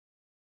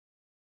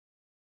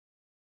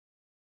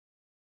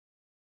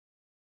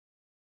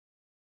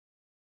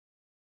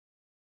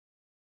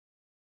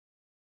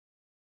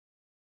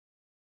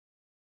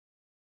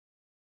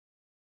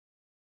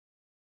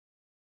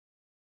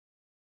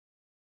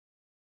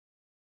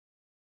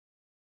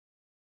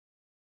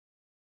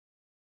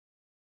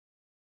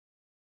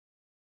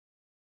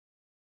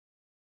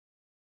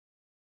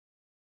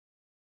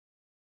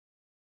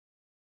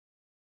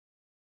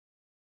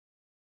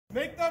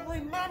Make them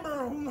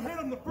remember who hit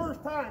them the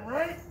first time,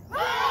 right? You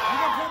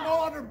gonna put them all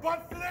on their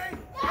butts today? You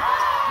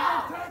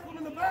gonna tackle them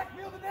in the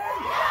backfield today?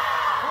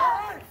 All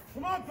right,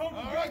 come on, coach,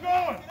 get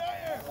going.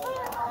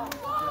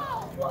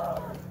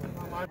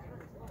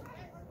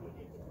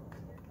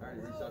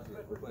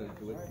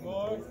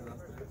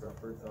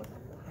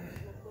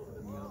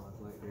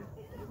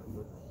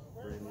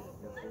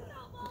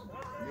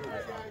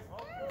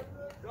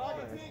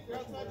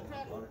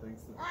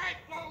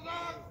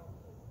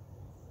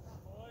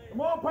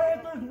 Come on,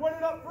 Panthers, win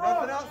it up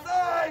front. Nothing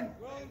outside.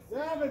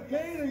 David,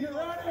 Caden, get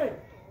ready.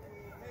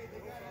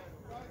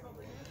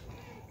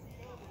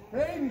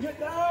 Caden, get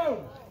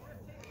down.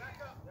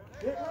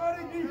 Get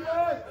ready,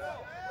 defense.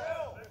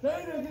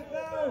 Caden, get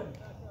down.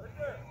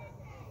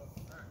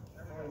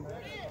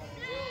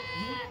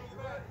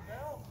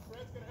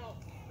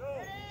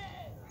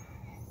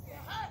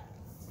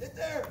 Get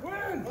there.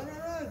 Win.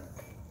 Run.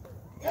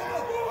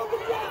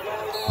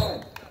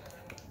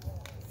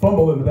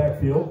 Fumble in the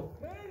backfield.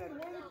 Caden,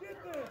 way to get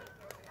there.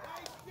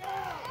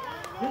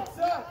 Get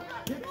set.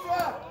 Get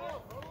set.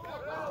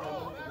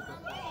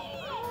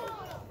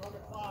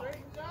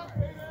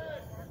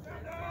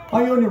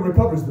 Ionia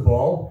recovers the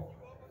ball,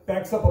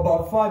 backs up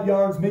about 5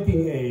 yards,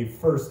 making a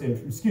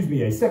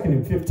second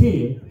and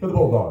 15 for the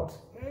Bulldogs.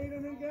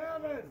 Caden and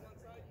Gavin.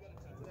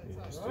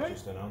 Right?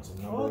 Just announce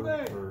a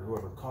number for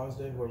whoever caused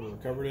it, whoever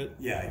recovered it.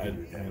 Yeah, I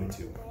did that one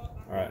too.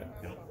 All right.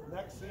 Yep.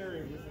 Next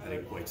series. I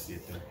didn't quite see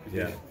it there.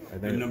 Yeah.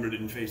 The number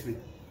didn't face me.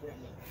 It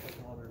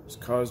was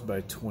caused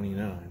by 29.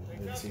 I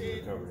didn't see who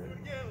recovered it.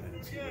 I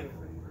didn't see it.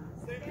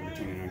 Number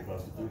 29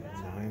 caused it.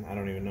 9? I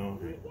don't even know.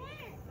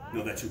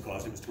 No, that's who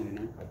caused it, was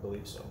 29? I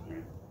believe so.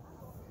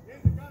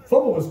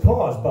 Fumble was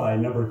caused by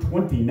number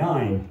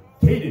 29,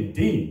 Caden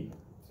Dean.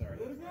 Sorry.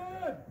 Good.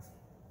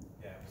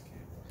 Yeah, it was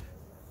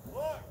Caden.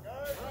 Look,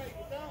 guys. Right,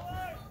 get down.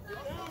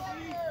 Get down,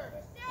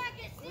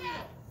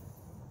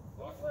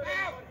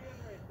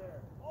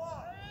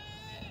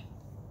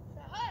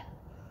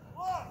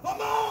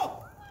 Come on.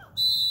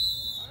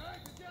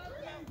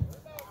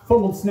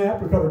 Fumbled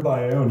snap recovered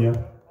by Ionia.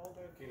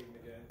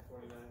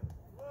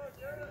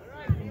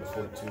 Number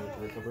 42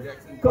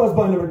 recovered. Caused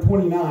by number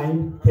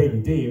 29,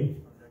 Caden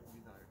Dean.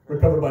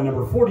 Recovered by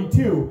number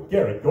 42,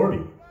 Garrett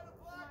Gorby.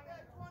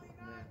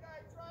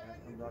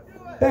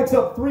 Backs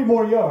up 3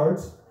 more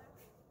yards.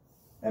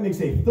 That makes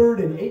a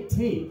 3rd and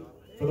 18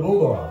 for the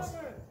Bulldogs.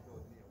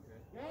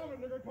 Gavin,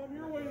 they're going to come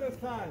your way this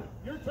time.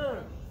 Your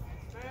turn.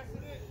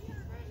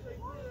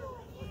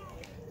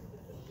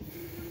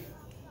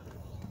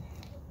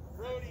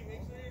 Brody,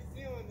 make sure you're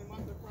sealing. They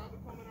must have probably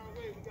coming our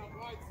way. We got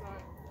wide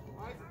side.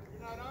 Isaac, if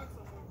you're not on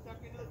someone, check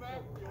into the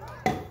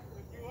backfield.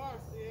 If you are,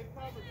 stay in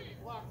coverage. If he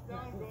blocks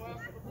down, go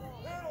after the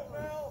ball.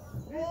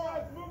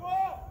 Defense, move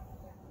up.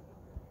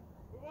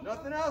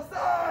 Nothing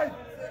outside.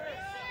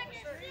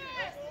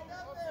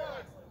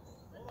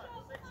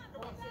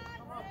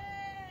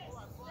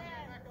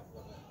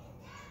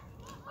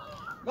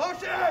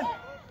 Motion.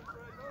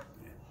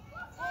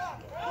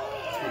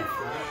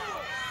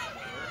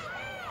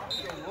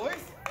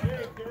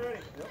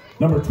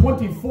 Number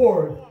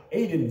 24,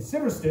 Aiden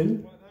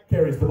Siverston,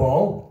 carries the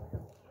ball.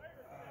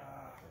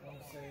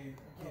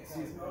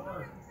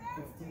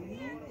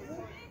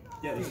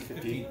 Yeah, this is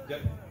 15.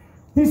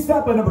 He's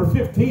stopped by number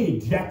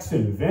 15,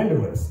 Jackson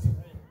Vanderlist.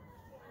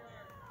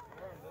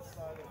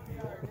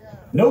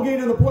 No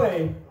gain on the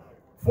play.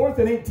 4th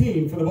and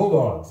 18 for the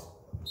Bulldogs.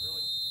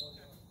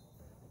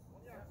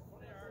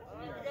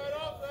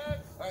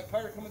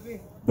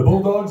 The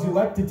Bulldogs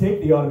elect to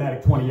take the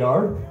automatic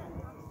 20-yard.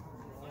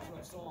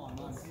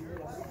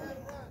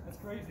 That's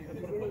crazy.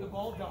 They're going to put the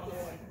ball down.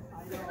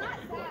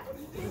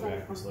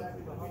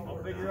 I'll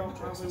figure out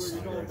probably where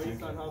you're going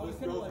based on how this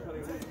goes, depending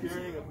on who's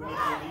carrying, if we need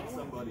to need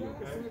somebody,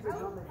 okay?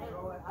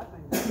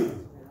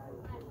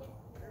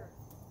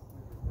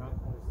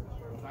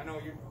 I know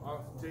you,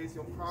 Jace,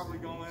 you'll probably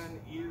go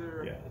in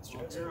either. Yeah, that's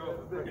true.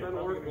 You're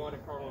probably going to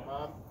Carl and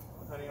Bob,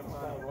 depending on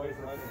Royce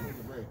or I don't take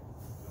a break.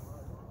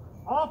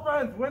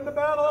 Offense, win the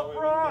battle up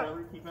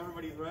front. Keep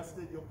everybody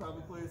rested. You'll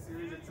probably play a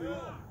series or 2.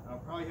 I'll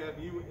probably have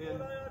you in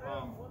the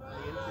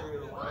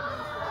interior of the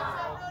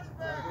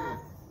line.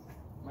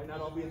 Might not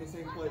all be in the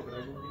same play, but I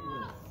will be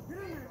you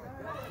in.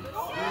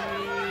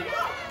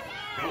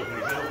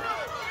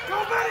 Go,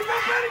 Betty, go,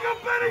 Betty, go,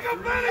 Betty, go,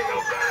 Betty, go,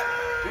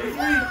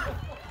 Betty!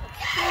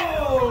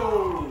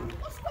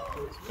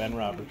 Ben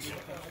Roberts.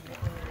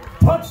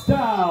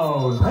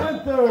 Touchdown,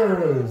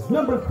 Panthers!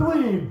 Number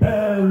 3,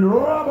 Ben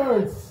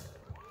Roberts.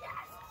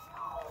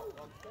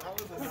 That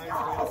was a nice way to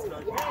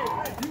start.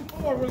 You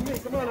 4 with me.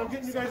 Come on, I'm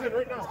getting you guys in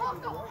right now.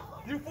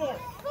 You 4.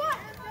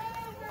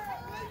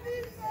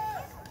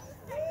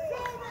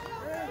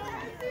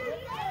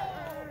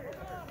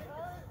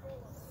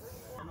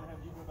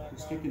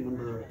 Who's kicking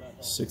number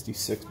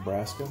 66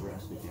 Braska.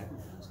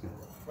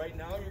 Right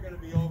now, you're going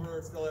to be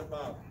over still at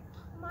Bob.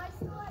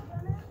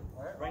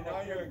 Right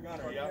now, you're a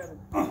gunner, yeah?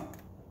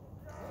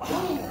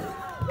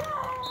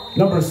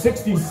 Number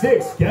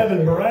 66,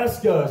 Kevin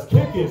Braska's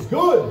kick is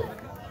good.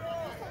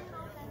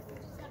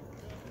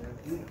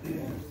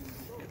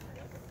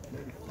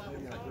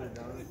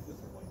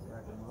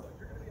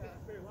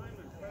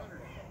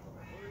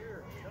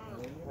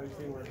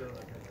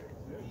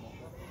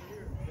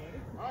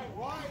 right,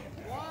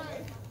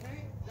 wide.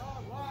 Paint,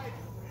 dog, wide.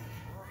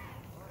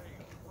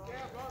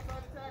 Yeah, go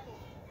outside the tackle.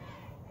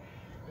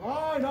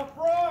 Line up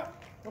front.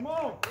 Come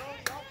on. Up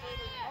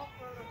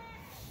further.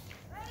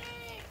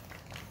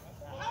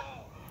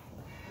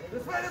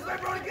 This way,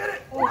 Brody, get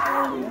it! Oh,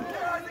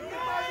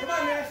 Come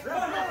on, Nash.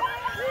 Come on.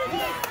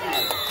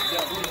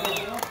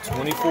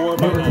 24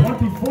 by Number 9.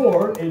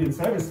 24, Aiden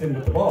Syverson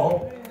with the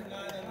ball.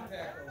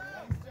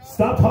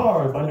 Stopped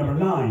hard by number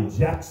 9,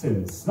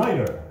 Jackson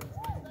Snyder.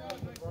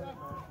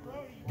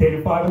 Gain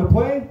of 5 in the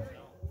play.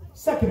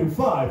 2nd and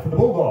 5 for the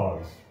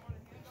Bulldogs.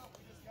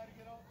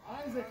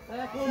 Isaac,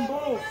 tackle them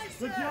both.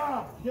 Good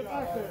job. Get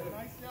back there.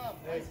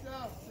 Nice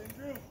job. Same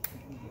group.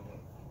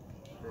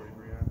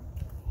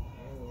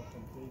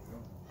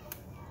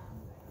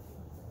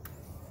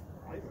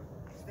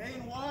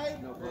 Staying wide.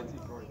 No,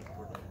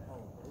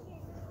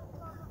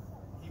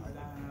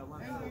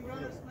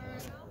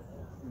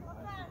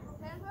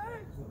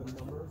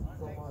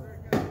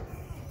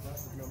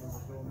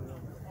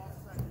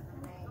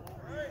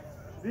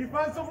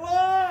 Defensive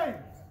line.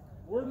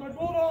 Where's my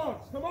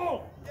Bulldogs? Come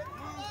on.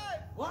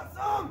 Want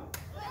some?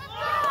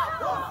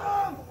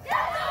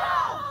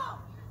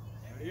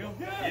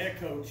 Yeah,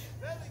 coach.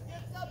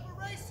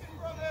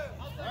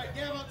 All right,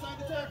 Gav outside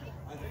the tackle.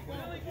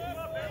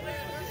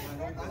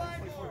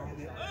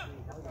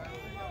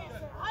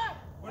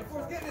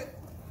 Get it.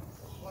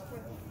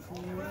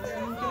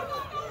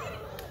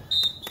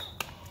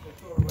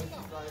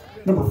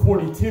 Number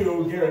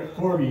 42, Garrett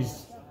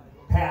Corby's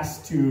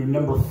pass to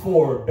number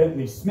 4,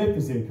 Bentley Smith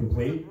is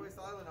incomplete.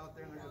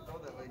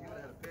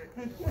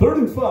 3rd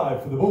and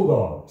 5 for the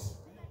Bulldogs.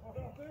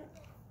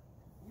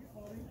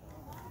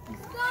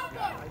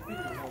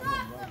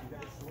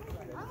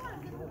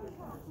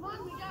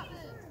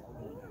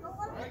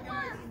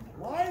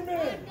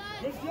 Lineman.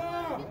 Good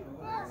job.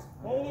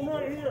 Hold them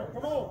right here.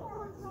 Come on.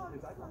 You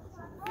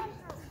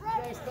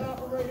guys stop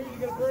them right here. You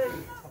get a break.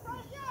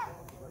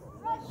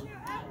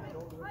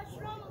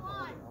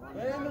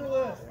 Stay on the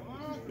list.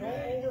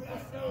 Don't over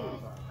pursue.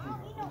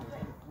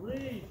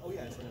 Read. Oh,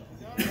 yeah.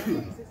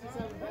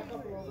 67, back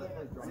up a little bit.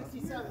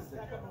 67,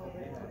 back up a little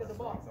bit. Look at the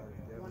box.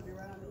 You want to be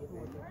right on the even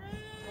one.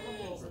 Come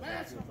on,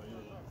 smash him.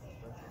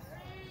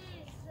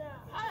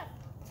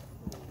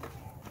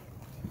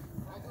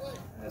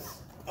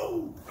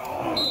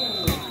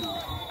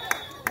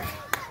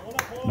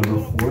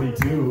 Number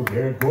 42,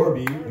 Garrett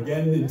Gorby.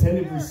 Again,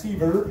 intended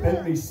receiver,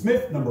 Bentley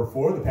Smith, number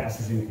 4. The pass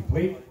is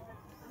incomplete.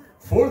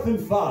 4th and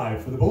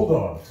 5 for the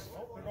Bulldogs.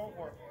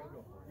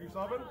 You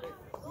subbing?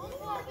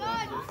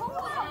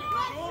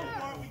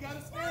 We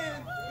gotta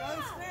stand.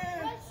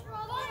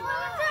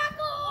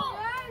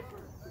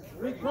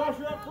 Read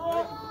pressure up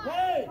front.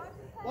 Hey,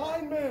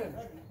 linemen,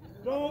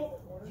 don't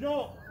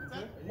jump.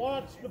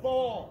 Watch the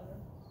ball.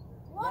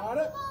 Got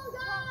it?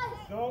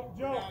 Don't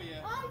jump.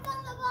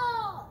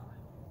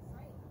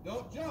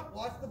 Don't jump.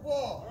 Watch the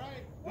ball. All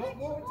right. Don't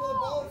move until the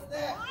ball is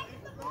snapped.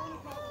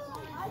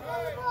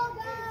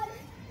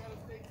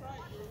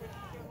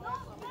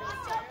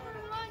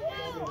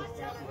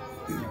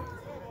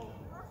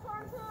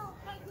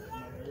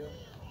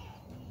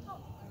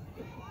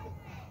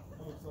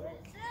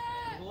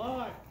 Line.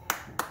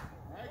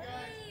 All right,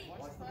 guys.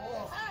 Watch the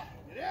ball.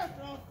 Get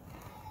after him.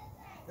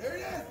 There it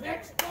is.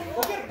 Next.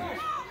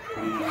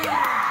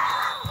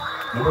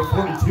 Number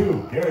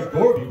 42, Garrett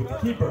Gorby with the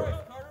keeper.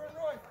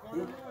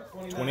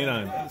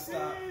 29.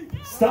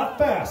 Stopped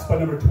fast by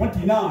number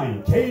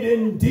 29,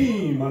 Caden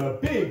Deem on a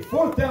big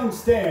 4th down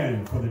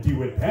stand for the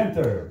DeWitt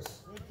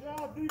Panthers. Good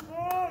job,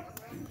 defense.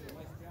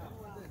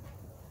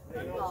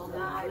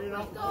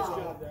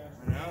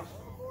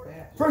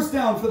 First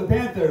down for the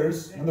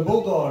Panthers on the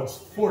Bulldogs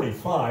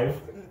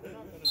 45.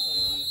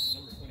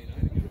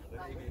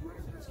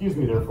 Excuse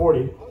me, they're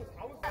 40.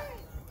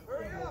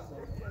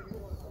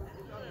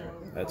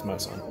 That's my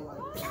son.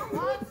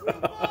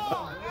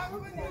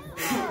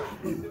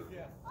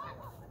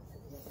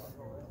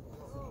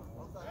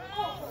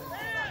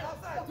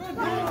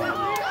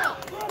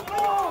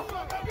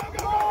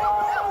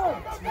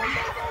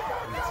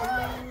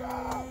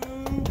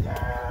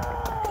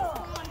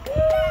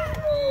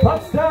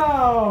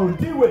 Touchdown,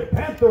 DeWitt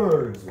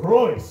Panthers,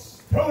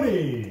 Royce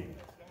Tony.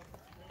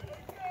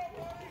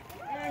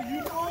 Hey,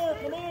 you score.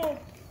 Come on.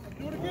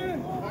 Do it again.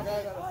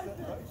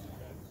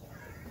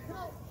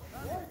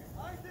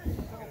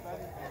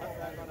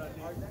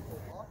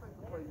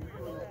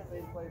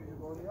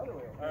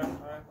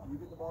 You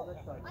get the ball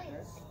next time,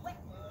 okay?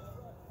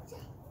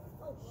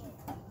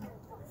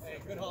 Hey,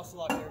 good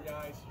hustle out there,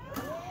 guys.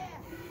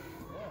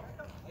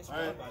 Nice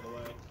job, by the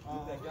way.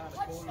 That guy on the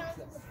corner,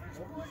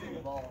 he's getting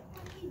the ball.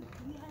 He's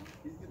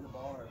getting the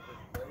ball in our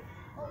first play.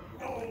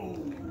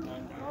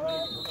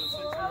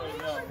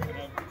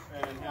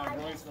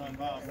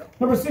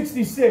 Number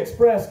 66,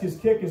 Braska's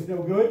kick is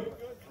no good.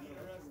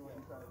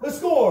 The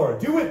score,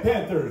 DeWitt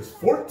Panthers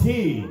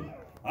 14.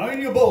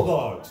 Ionia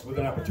Bulldogs with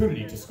an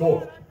opportunity to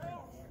score.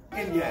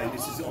 And yeah,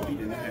 this is all beat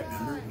in the head.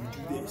 Remember, you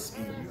do this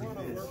and you do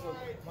this.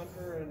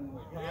 Hunter and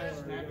Ryan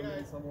are going to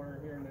be somewhere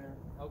here and there.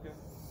 Okay.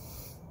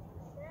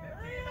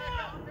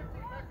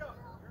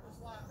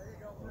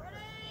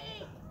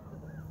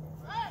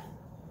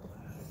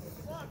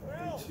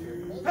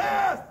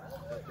 Pass!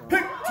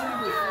 Pick to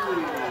number 3.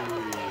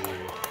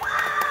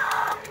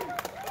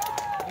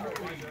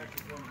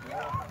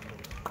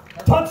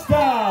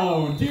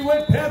 Touchdown!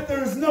 DJP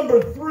Panthers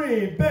number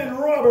 3, Ben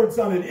Roberts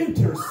on an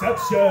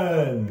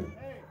interception.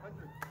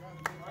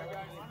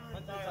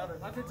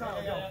 Hunter,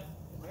 Tyler, go.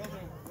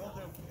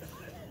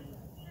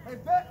 Hey,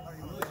 Bet! I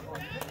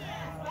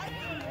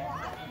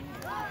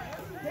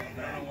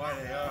don't know why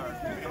they are.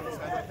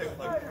 I think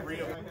like 3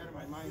 of them.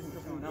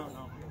 No.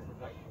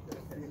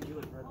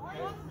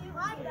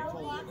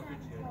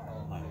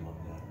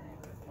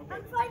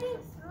 I'm fighting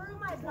through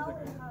my belly.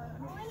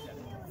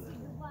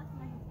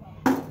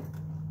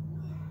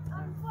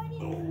 I'm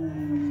fighting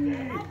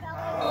through my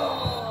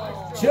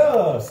belly.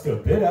 Just a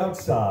bit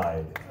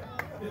outside.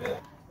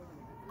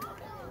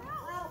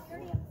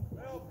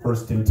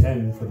 1st and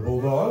 10 for the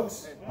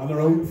Bulldogs on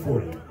their own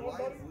 40. Lions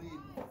lead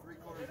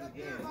 3/4 of the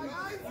game.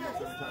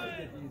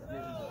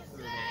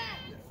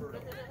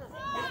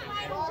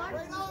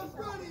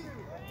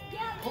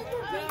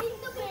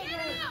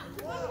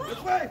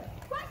 This way!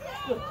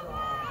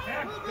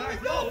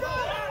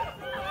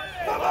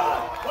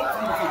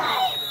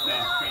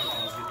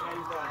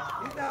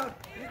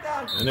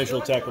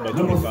 Initial tackle by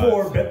Number 25.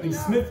 4, Bentley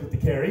Smith with the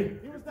carry.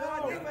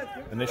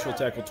 Initial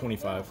tackle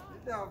 25.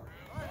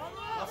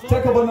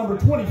 Tackle by number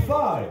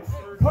 25,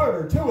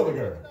 Carter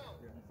Terwilliger.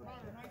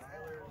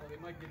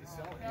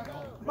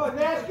 Come on,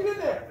 Nash, get in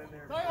there.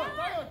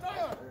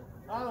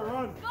 Tyler,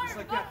 run. Just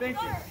like that, thank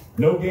you.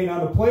 No gain on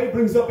the play,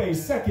 brings up a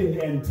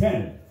 2nd and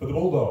 10 for the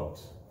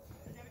Bulldogs.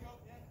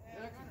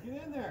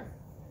 Get in there.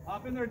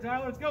 Hop in there,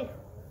 Tyler, let's go.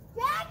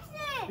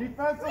 Jackson!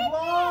 Defensive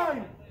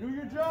line, do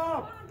your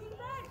job.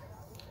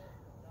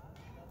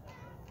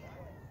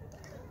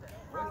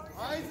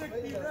 Isaac,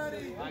 be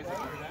ready!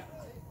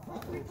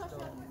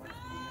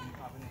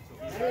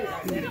 Hey,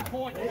 they can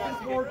score 2. They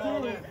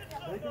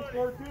can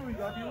score 2. You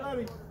gotta be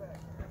ready.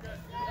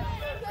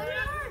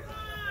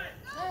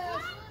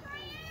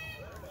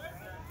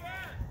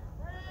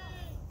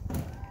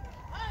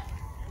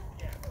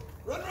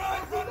 Run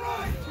right!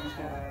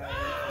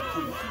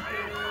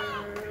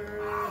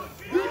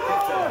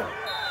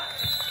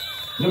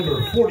 Number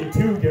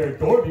 42, Garrett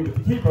Gorby with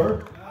the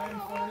keeper.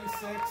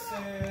 9:46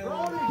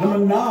 Number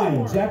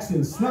 9,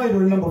 Jackson Snyder.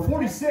 And number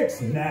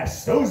 46, Nash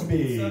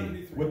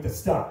Sosby with the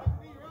stop.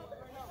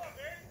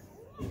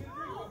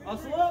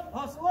 Hustle up,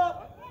 hustle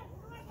up.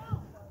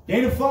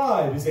 Gain of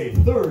 5 is a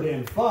 3rd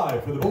and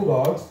 5 for the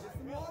Bulldogs.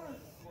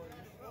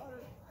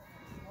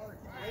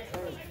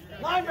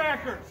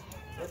 Linebackers.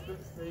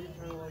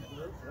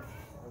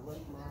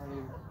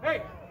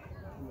 Hey,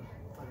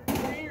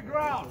 stay your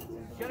ground.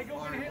 You gotta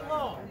go in and hit low.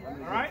 All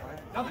right?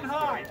 Nothing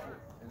high.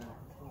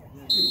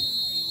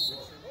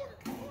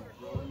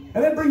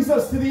 And that brings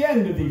us to the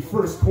end of the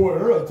 1st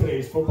quarter of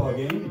today's football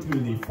game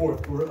between the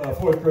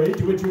 4th grade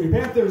DeWitt Junior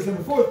Panthers and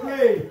the 4th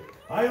grade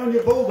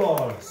Ionia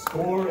Bulldogs.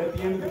 Score at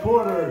the end of the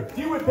quarter,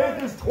 DeWitt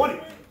Panthers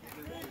 20.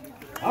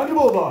 Ionia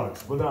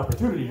Bulldogs with an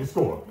opportunity to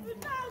score.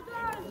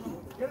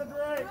 Get it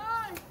right.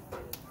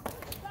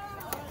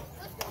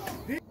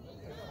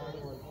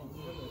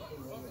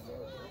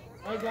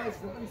 All right, guys,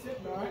 don't be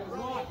sitting, all right?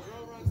 Come on.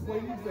 Let's play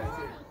defense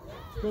here.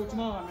 Coach, come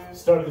on, man.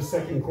 Start of the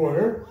 2nd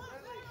quarter.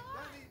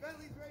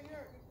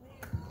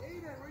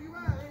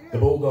 The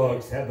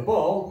Bulldogs have the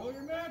ball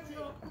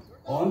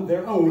on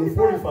their own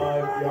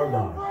 45-yard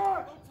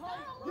line.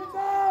 Get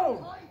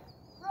down!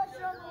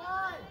 Pressure on the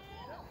line.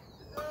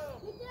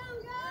 Get down,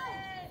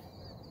 guys.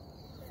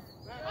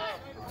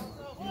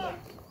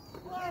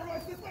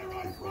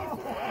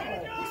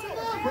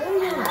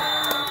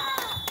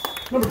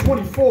 Number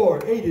 24,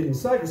 Aiden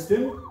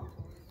Siderston.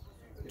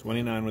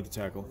 29 with the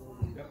tackle.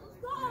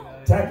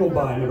 Tackled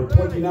by number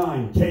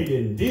 29,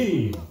 Caden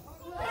D.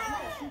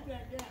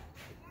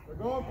 They're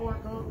going for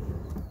it, Coach.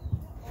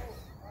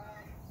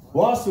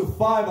 Loss of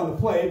 5 on the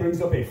play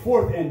brings up a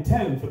 4th and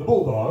 10 for the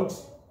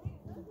Bulldogs.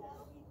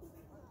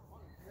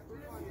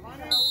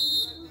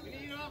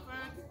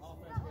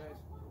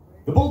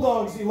 The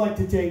Bulldogs elect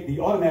to take the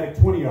automatic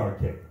 20-yard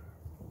kick.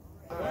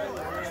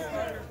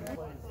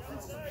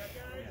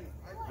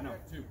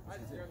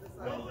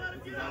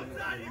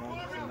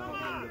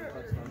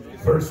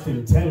 First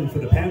and 10 for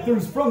the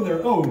Panthers from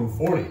their own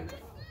 40.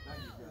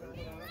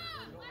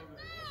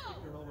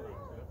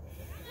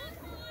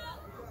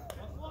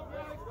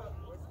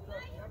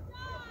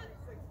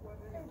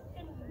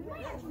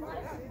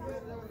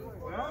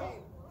 Well,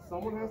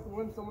 someone has to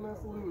win, someone has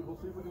to lose. We'll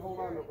see if we can hold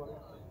on to it, buddy.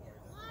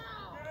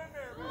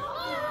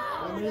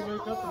 They may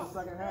wake up in the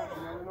second half,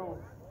 you never know.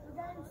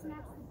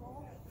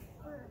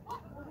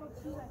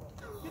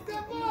 Get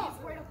that ball!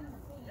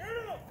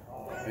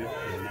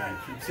 And 9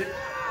 keeps it.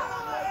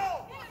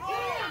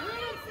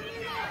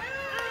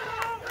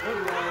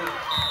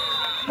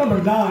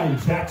 Number 9,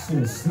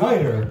 Jackson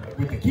Snyder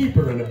with the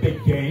keeper and a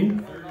big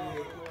gain.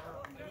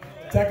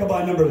 Tackle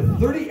by number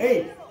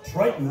 38,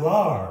 Triton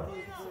Lar.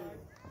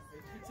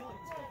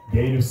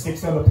 Gain of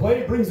 6 on the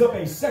play brings up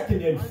a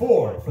 2nd and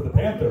 4 for the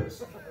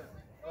Panthers.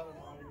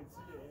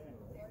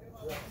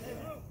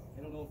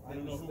 I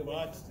don't know who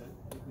watched it.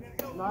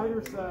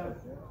 Snyder said,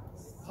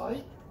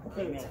 tight? I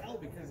couldn't tell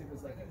because it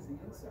was like it was the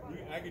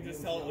inside. I could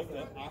just tell it looked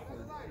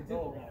awkward. It did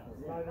look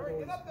awkward. Snyder goes,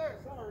 Get up there.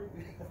 sorry.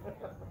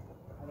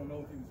 I don't know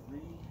if he was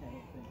reading. I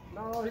don't think.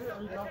 No, he didn't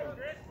read nothing.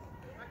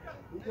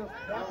 He just,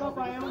 back up,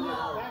 Ionia,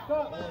 back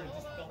up. Or it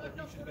just felt like he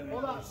should have been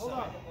Hold on, hold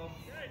on.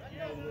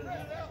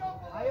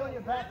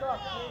 Ionia, back up.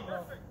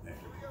 There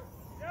you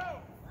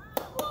go.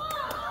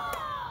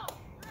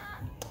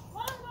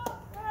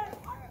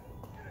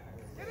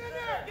 Get in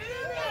there. Get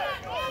in there.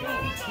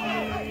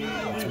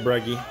 It's a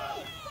Breggy.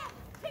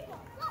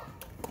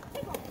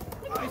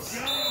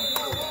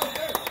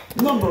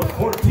 Number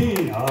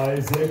 14,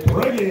 Isaac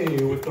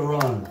Breggy with the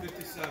run.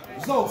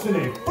 Results in a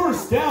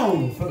 1st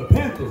down for the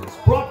Panthers.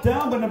 Brought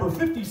down by number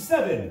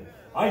 57,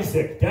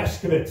 Isaac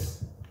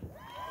Dashkovitz.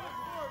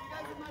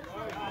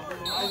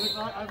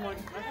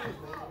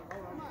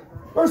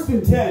 First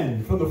and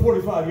 10 from the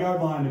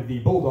 45-yard line of the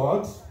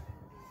Bulldogs.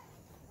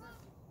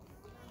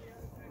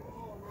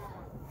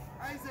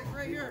 Isaac,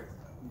 right here.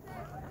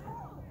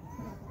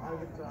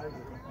 Isaac to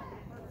Isaac.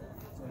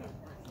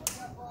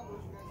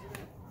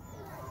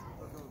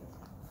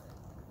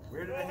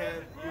 Where did I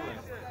have you in?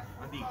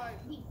 On deep.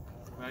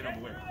 I don't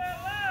know where.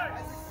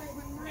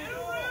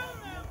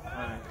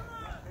 Alright.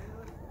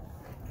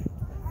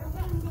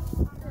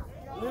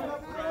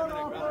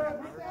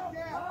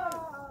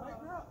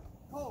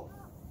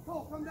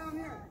 Cole, come down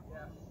here.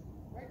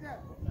 Right there.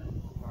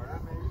 Harder,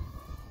 maybe?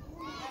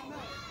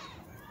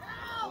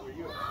 Where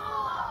you?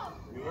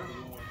 You were?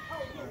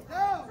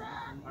 Down.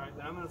 Alright,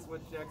 then I'm going to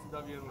switch Jackson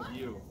W in with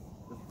you.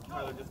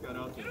 Tyler just got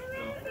out there.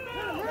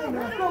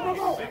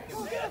 So.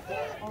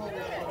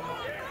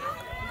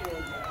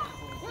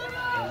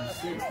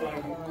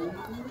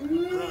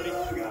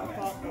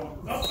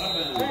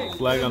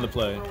 Flag on the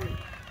play.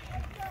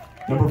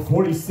 Number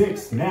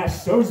 46, Nash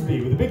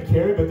Sosby with a big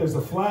carry, but there's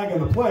a flag on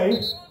the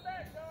play.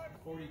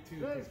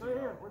 42. Right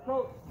here, we're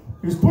coach.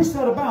 He was pushed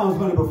out of bounds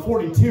by number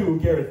 42,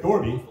 Garrett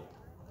Gorby.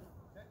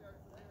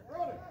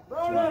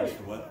 Charged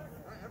for what?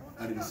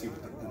 I didn't see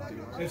what the penalty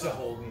was. It's a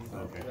holding.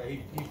 Okay.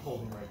 Yeah, he's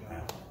holding right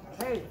now.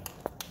 Hey,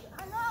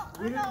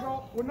 we didn't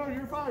go. Well, no,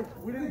 you're fine.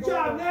 We didn't Good go.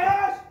 job,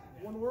 Nash.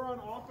 When we're on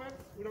offense,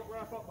 we don't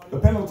wrap up. The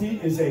penalty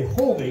is a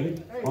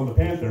holding on the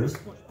Panthers.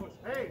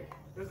 Hey,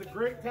 there's a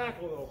great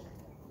tackle though.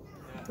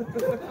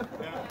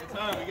 Yeah, it's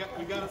on.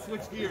 We got to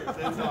switch gears.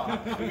 That's all.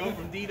 We go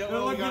from D to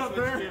O. We got to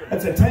switch gears.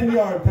 That's a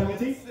 10-yard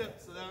penalty. Sip,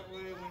 so that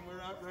way when we're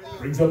not ready.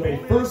 Brings up a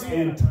 1st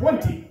and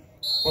 20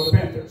 for the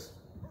Panthers.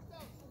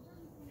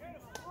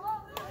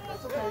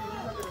 That's okay.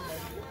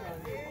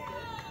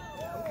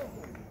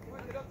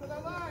 Get up to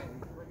that line.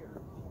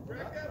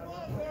 Break that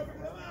ball, Corbin.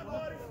 Come on,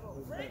 buddy.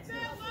 Break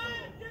that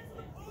line. Get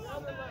to the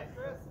other line,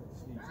 Chris.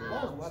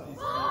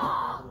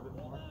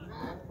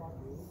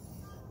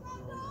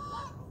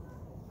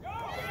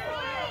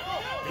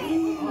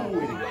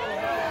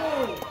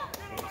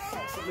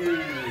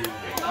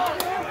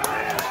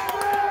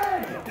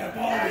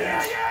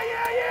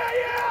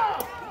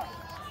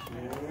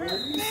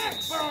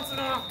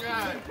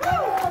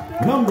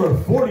 Number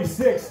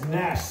 46,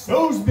 Nash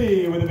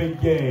Sosby with a big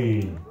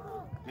gain.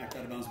 Knocked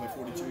out of bounds by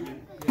 42 again.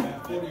 Yeah,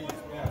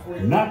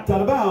 40. Knocked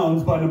out of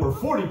bounds by number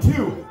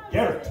 42,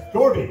 Garrett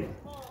Gorby.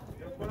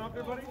 Put up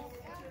there, buddy.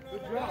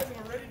 Good job.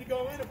 We're ready to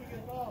go in if we get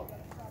involved.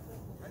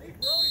 I need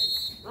Brody.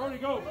 Brody,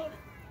 go. Brody.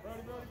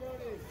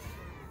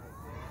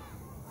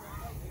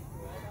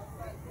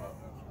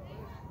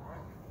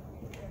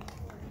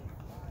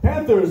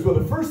 Panthers with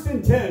a 1st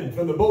and 10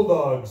 from the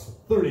Bulldogs'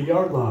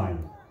 30-yard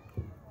line.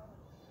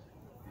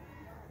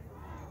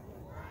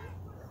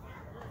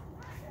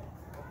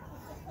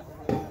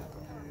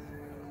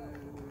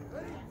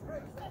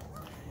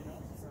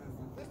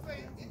 This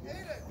way, hit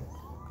it.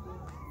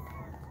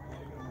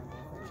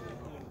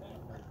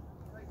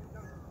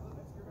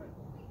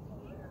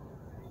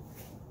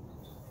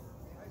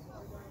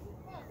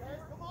 Come on, guys.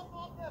 Come up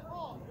off that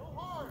ball. Go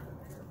hard.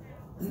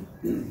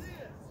 See it.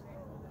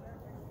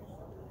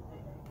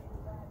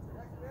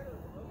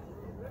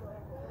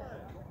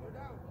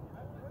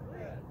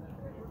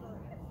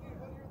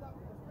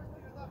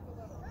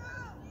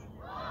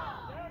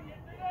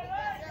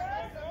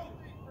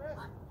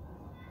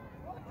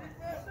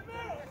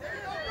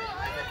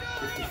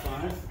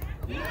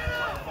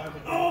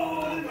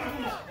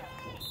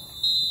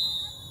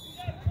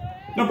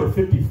 Number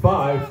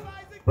 55,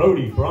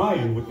 Brody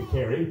Bryan with the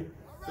carry.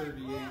 38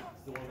 is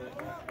the one that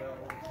knocked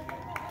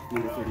out.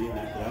 Number 38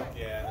 knocked it out.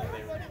 Yeah, and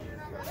then they were.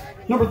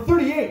 Number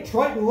 38,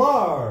 Triton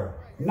Lar,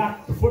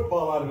 knocked the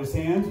football out of his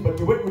hands, but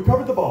DeWitt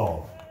recovered the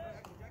ball.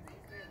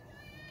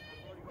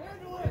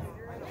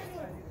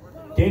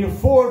 Gain of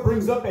 4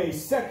 brings up a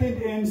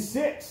 2nd and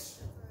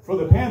 6 for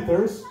the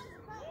Panthers.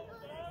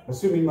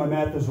 Assuming my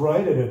math is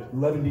right at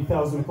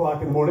 11,000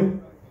 o'clock in the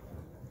morning.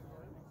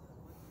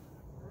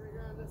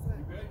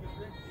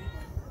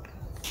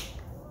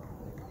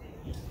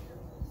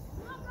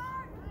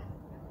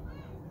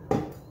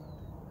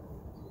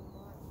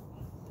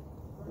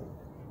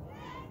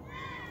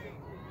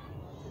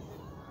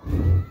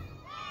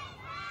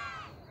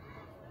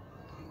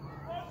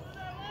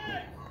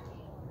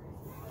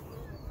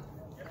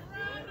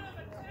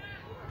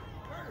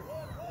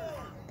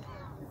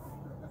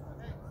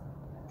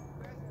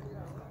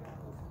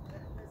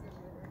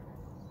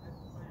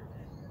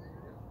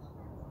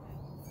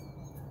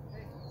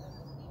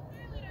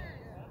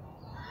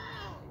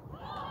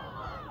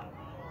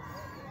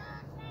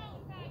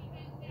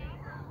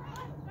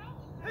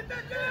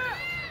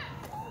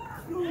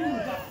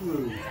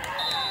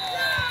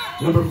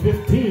 Number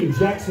 15,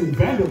 Jackson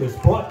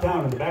Vanderlist, brought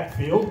down in the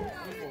backfield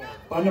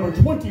by number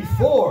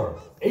 24,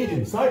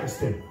 Aiden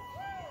Sigerston.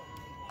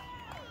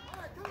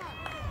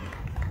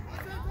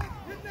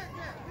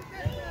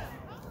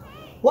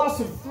 Loss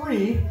of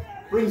 3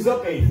 brings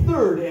up a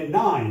 3rd and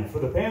 9 for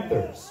the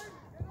Panthers.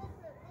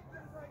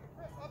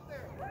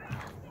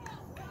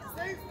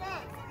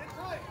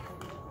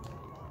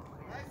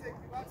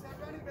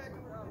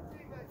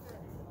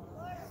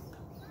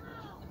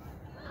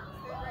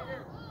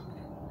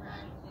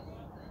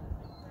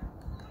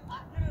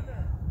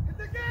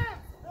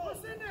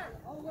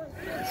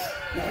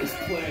 Nice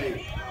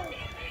play.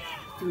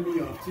 Threw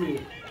me off too.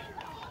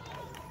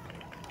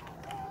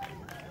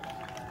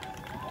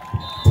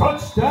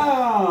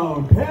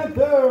 Touchdown,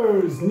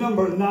 Panthers,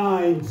 number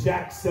 9,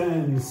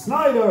 Jackson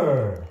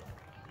Snyder.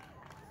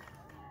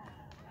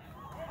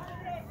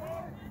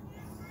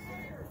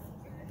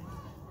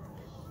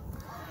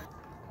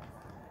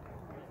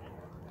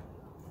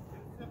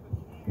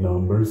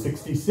 Number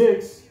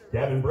 66,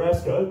 Gavin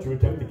Braska to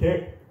attempt the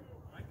kick.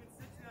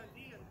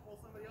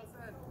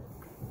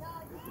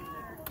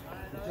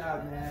 Good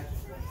job, man.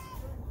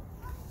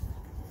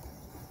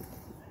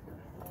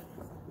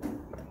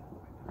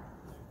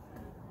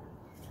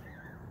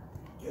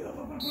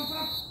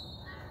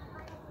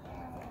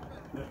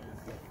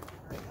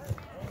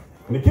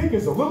 And the kick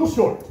is a little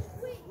short.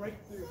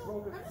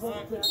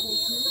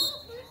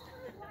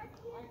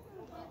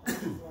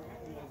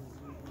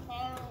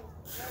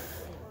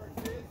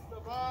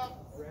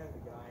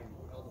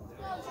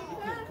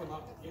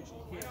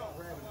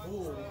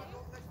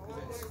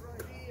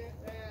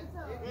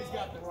 He's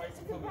got the right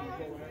to come in and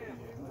go after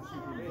you.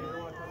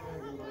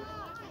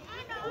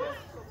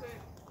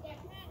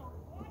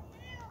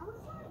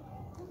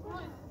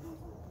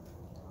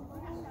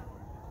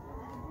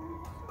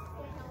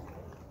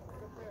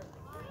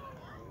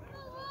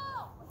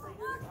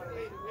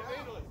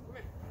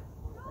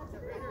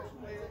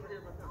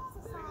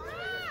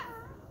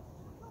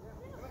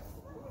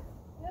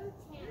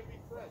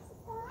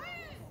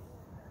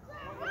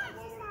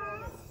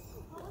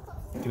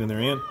 Get in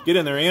there, Ian. Get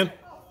in there, Ian.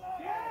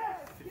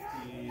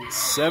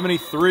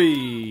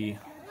 73.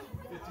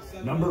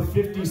 Number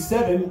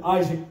 57,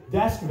 Isaac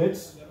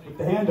Daskovitz with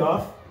the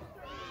handoff.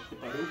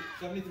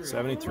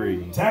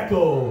 73.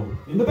 Tackled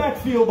in the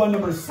backfield by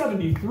number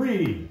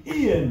 73,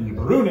 Ian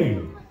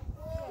Bruning.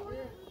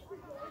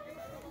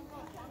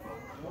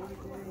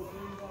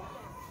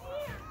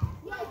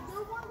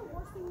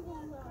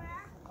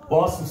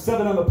 Loss of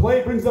 7 on the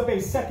play brings up a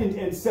 2nd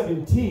and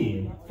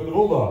 17 for the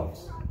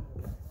Bulldogs.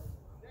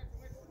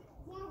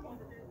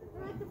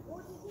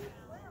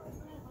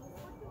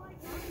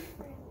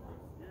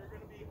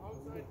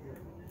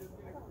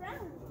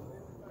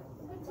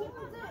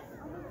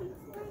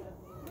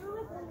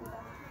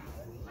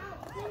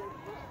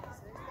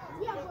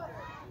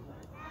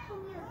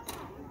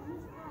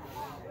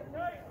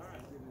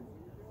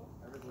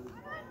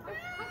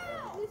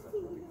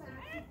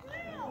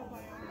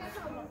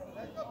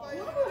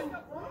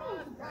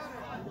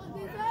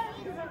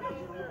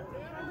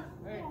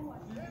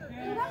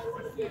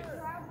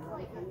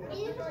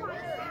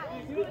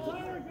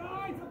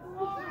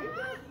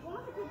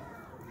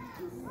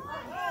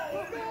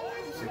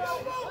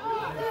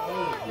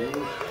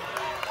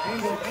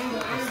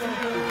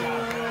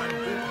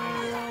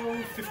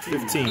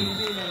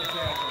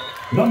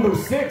 Number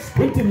 6,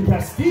 Quinton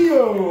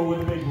Castillo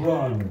with a big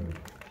run.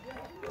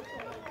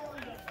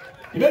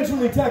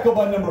 Eventually tackled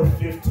by number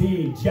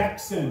 15,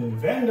 Jackson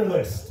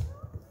Vanderlist.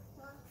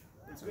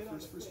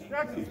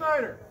 Jackson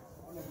Snyder.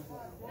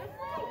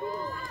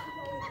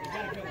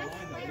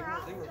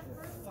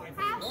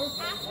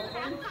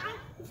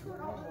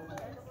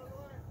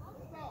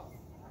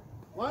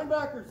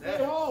 Linebackers,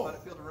 stay home. Let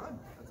it feel to run.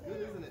 That's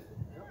good, isn't it?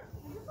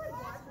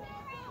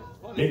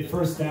 Big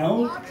first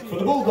down for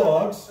the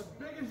Bulldogs.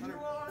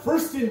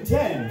 1st and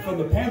 10 from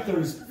the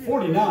Panthers'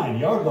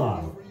 49-yard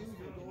line.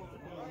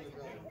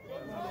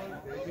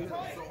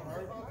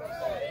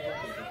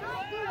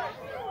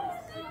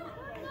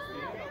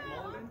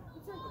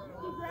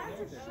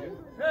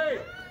 Hey!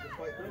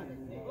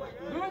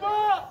 Move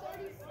up!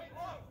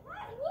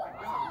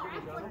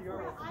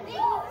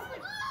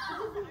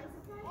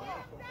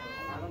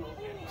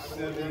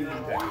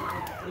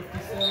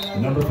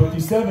 Number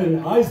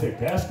 57, Isaac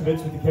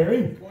Daskovitz with the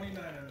carry.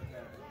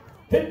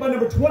 Hit by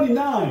number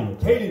 29,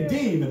 Caden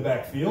Dean in the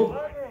backfield.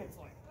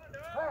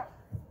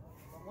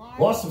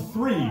 Loss of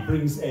 3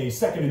 brings a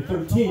 2nd and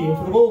 13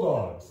 for the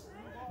Bulldogs.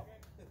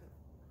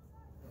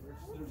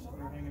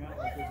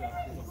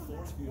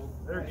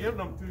 They're giving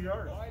them 2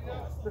 yards.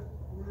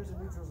 There's a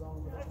neutral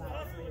zone, but it's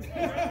not free.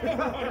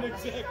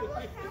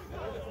 Exactly.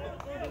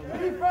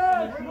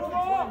 Defense, move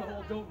on!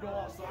 Don't go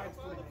outside.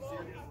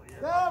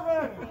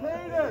 Devin,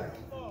 Caden,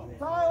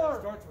 Tyler.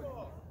 Starts with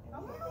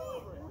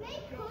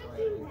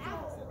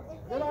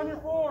Get on your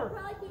 4.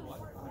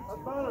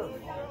 That's better.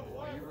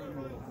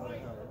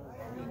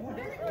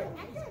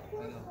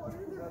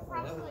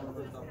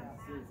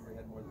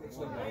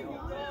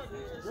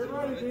 Good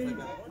running,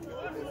 team.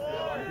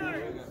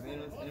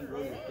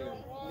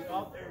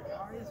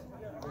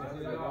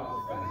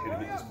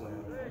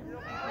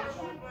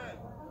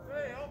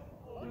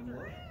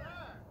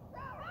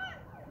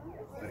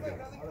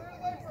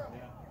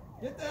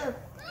 Get there.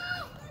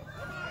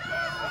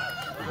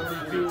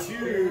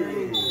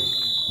 42.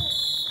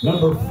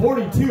 Number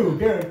 42,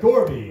 Garrett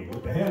Gorby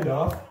with the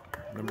handoff.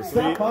 Number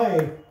Stopped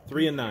by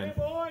 3 and 9.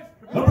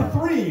 number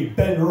 3,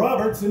 Ben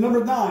Roberts, and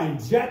number 9,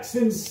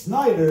 Jackson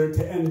Snyder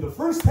to end the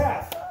first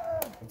half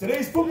of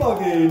today's football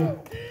game.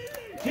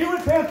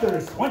 DJP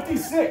Panthers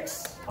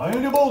 26,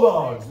 Ionia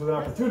Bulldogs with an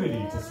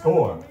opportunity to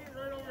score.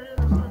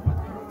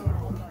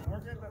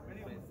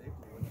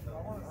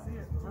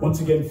 Once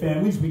again,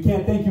 families, we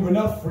can't thank you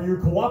enough for your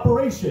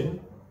cooperation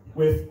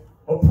with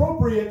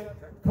appropriate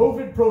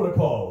COVID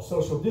protocols,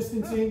 social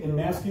distancing, and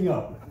masking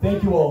up.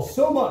 Thank you all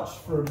so much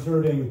for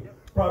observing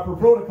proper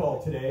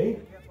protocol today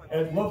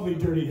at lovely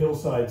Dirty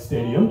Hillside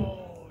Stadium.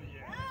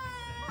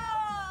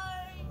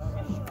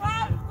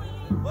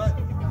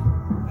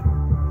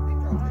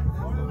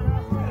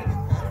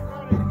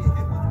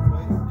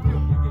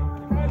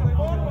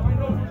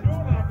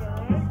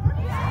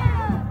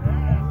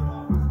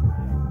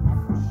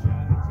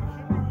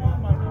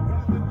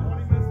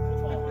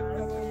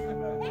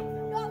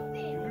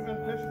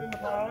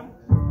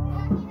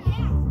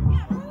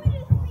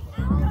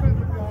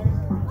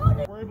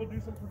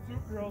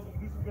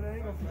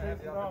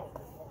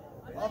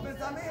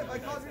 Offense on me if I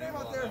call your name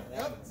out there.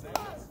 Yep.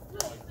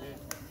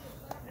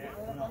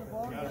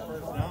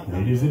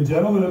 Ladies and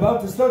gentlemen,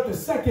 about to start the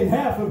second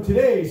half of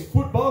today's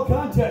football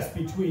contest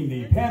between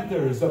the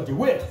Panthers of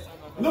DeWitt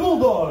and the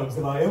Bulldogs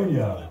of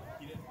Ionia.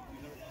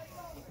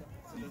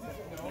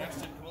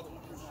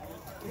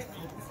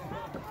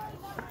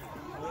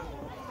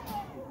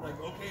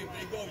 Okay, if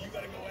they go, you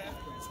gotta go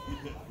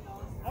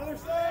after. Other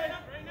side.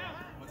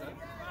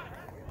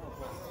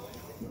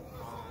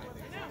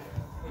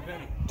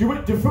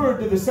 DeWitt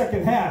deferred to the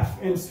second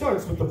half and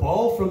starts with the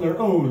ball from their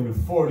own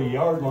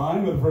 40-yard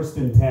line with 1st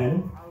and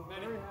 10.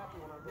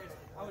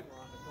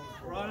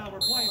 We're on now, we're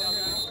playing now,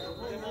 guys.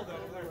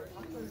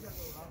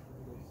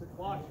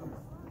 Watch.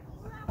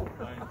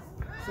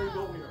 Say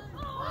go here.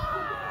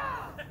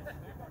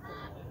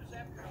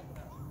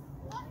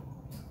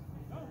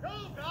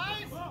 Go,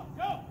 guys! Go,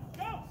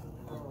 go!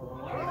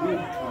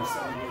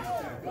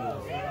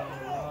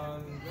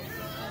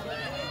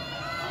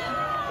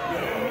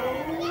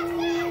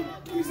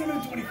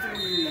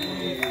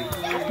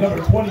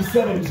 Number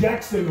 27,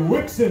 Jackson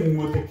Wixon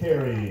with the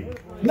carry.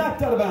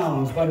 Knocked out of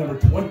bounds by number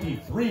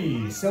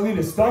 23,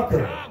 Selena Stalker.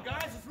 Guys,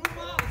 let's move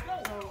on,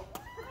 let's go!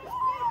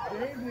 The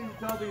main thing to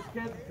tell these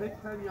kids is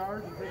take 10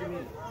 yards and take a knee.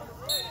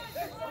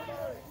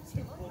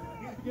 You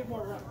need to get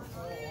more reps.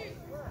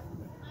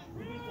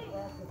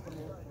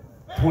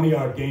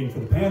 20-yard gain for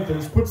the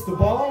Panthers puts the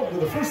ball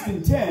with a 1st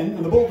and 10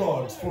 on the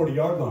Bulldogs'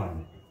 40-yard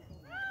line.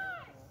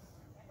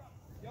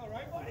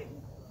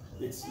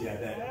 It's, yeah,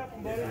 that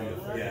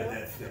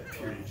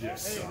period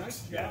just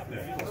sucks. Yeah,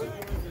 that.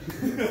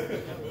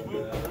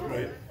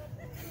 Right.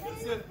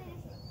 That's it.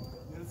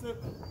 That's it.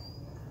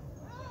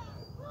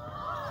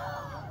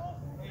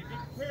 Hey, be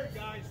prepared,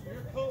 guys.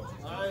 Your coach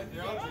is All right,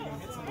 you're out. You can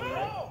hit somebody,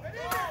 right?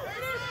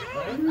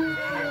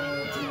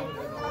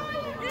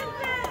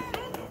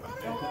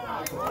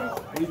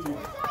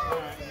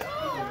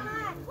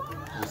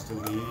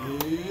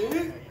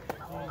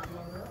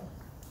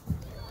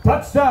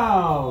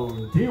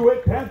 Touchdown,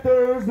 DeWitt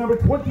Panthers, number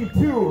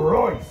 22,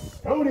 Royce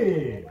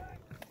Tony.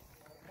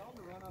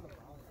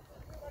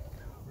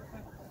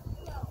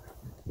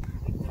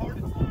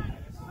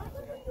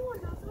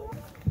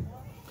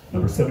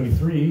 Number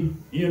 73,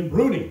 Ian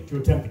Bruni to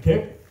attempt the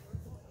kick.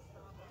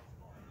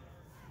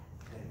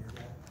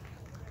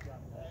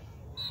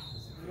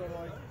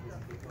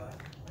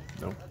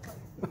 No.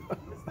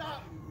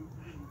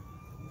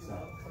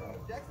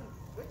 Jackson,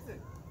 fix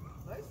it.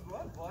 Nice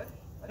run, bud.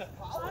 That's Can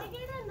power. I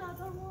get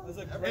another one?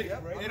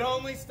 That's It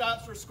only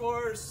stops for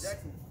scores,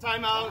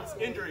 timeouts,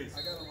 injuries.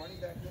 I got a running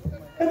back in my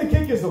And the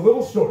kick is a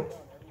little short.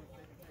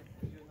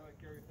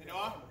 You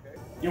know?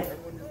 Yep.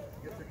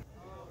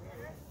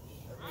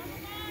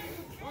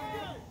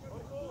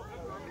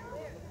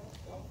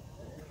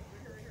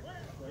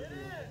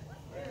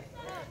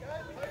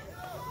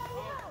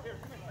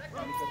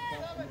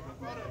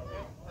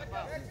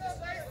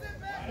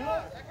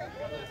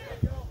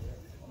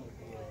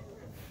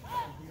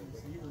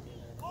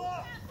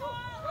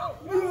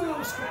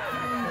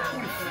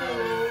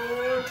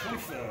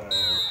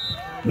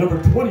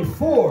 Number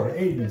 24,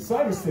 Aiden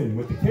Syverson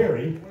with the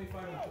carry.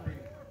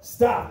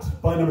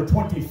 Stopped by number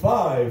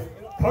 25,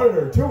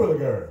 Carter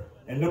Terwilliger,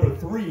 and number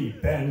 3,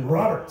 Ben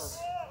Roberts.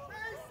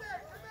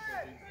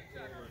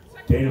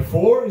 Gain of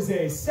 4 is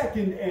a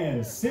 2nd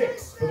and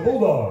 6 for the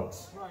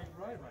Bulldogs.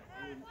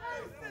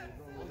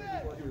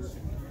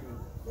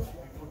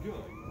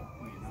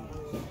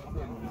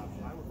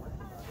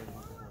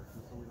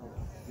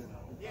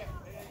 Yeah,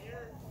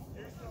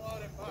 you're still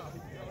on it, Bob.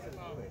 You're on it,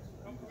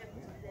 Bob.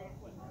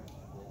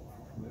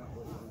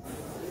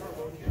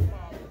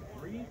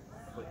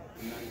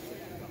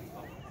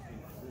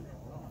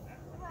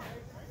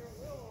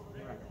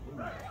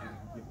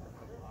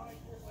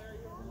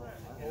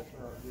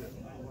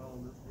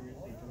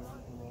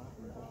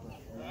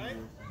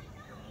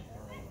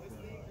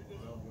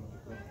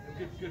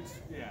 Good.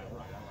 Yeah,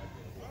 right. I like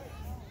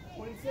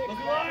it. 26. Look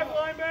alive,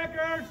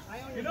 linebackers!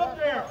 Get up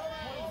there!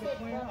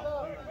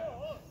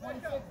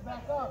 26,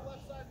 back up.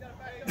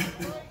 26,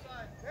 back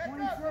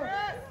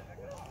up.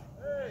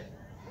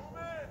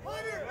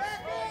 26.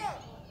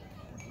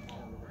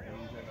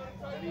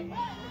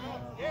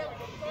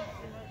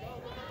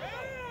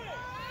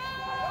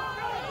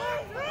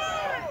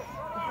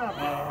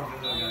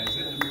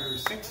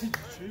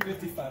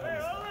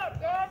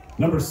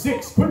 Number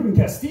 6, Quentin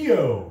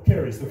Castillo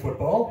carries the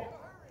football.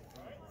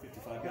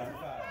 55 got it.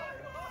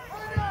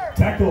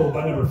 Tackled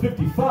by number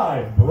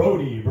 55,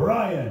 Brody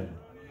Bryan.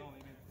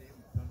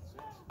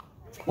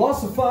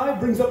 Loss of 5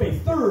 brings up a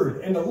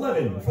 3rd and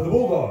 11 for the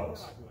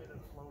Bulldogs.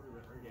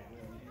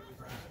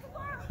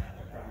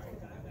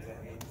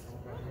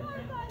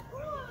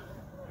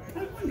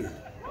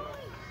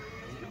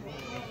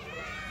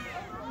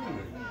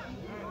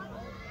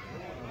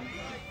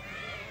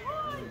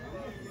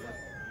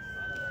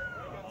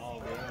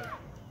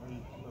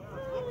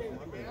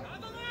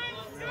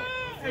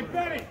 Hey,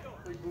 Benny!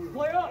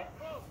 Play up!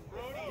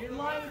 Get in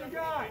line with the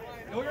guy!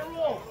 Know your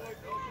role!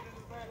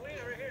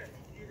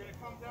 You're going to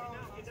come down on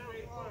a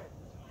straight line.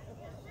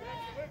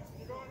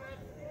 You're going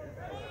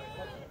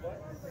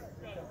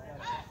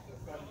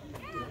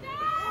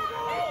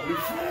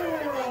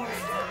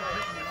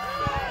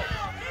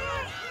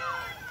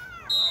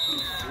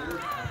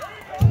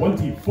that.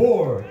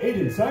 24,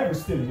 Aiden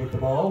Syverston with the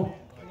ball.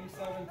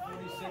 27,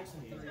 46,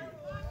 and 3.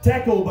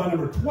 Tackled by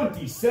number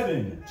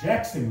 27,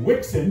 Jackson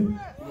Wixon.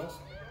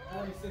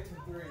 46 and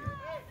 3.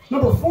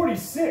 Number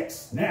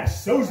 46, Nash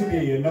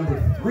Sozaby, and number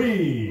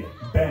 3,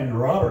 Ben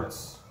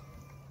Roberts.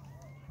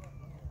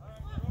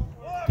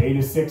 Gain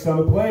of 6 on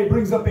the play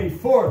brings up a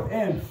 4th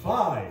and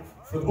 5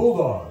 for the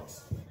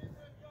Bulldogs.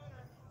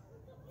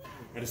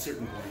 At a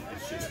certain point,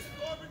 it's just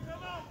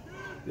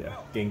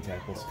Gang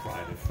tackles.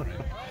 private.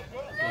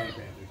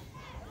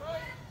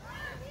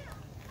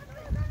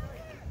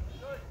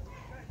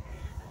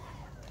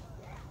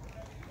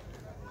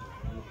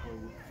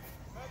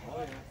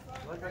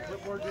 Like that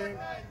clipboard, James?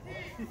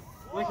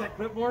 Like that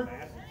clipboard?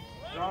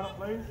 Draw it,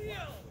 please.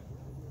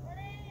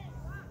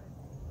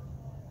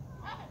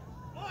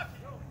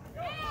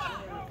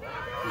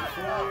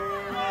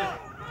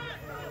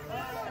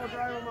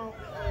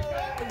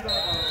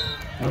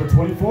 Number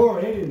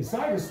 24, Aiden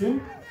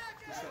Syverston.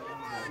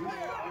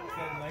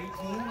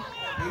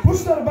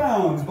 Pushed out of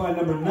bounds by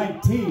number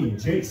 19,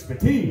 Jace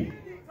Petit.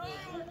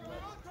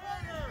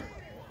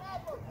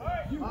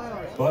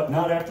 But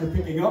not after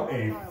picking up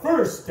a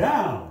 1st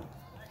down.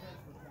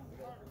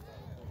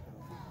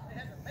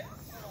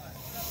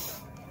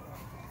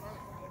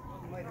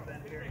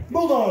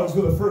 Bulldogs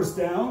with a 1st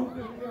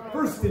down.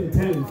 1st and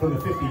 10 from the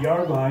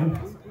 50-yard line.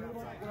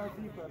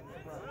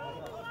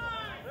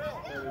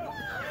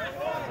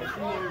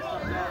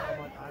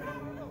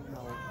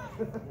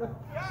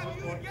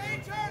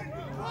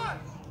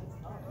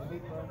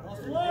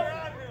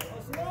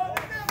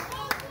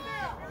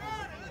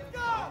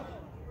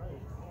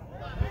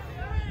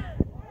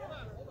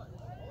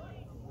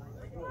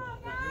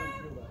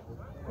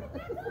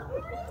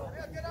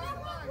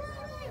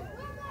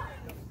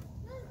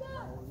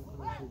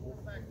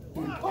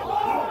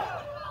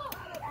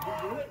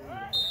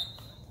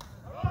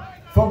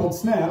 Fumbled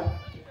snap.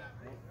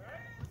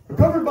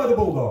 Recovered by the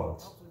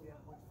Bulldogs.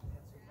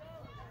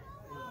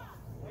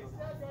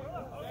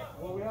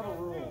 Well, we have a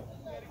rule.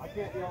 I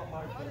can't yell at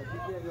my friends. You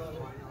can't yell at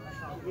mine.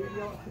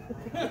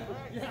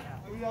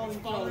 We yell at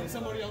each other.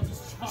 Somebody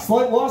else's job.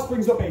 Slight loss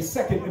brings up a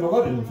 2nd and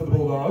 11 for the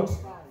Bulldogs.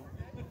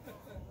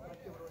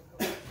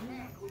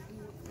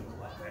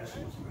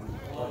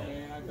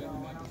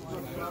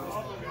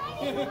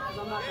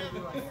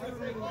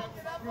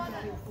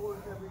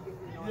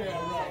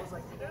 Yeah, right.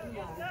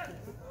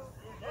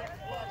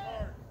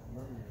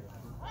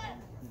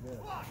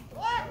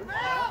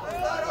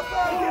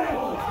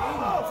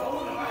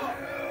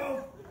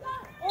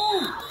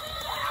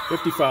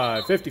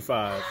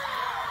 55.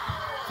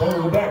 Ball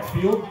in the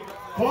backfield.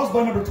 Caused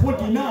by number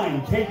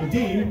 29, Caden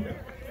Dean.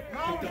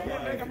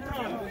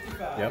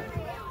 Yep.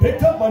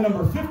 Picked up by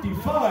number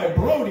 55,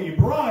 Brody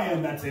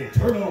Bryan. That's a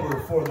turnover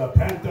for the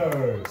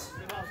Panthers.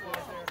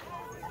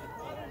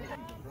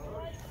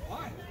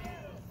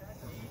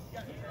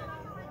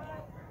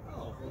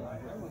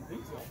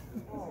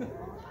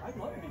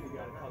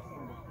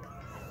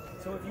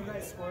 So if you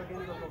guys score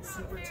again, you'll go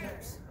super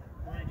tips.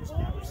 And then just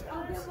never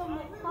stop.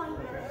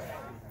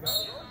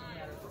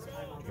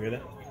 You hear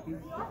that?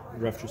 The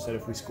ref just said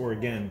if we score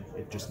again,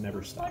 it just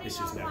never stops. It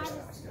just never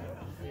stops.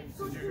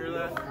 Did you hear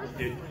that?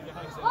 Dude.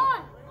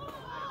 On!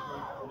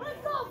 Let's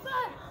go,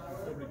 Ben!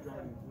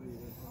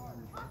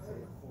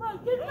 On,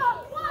 get it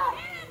up, play!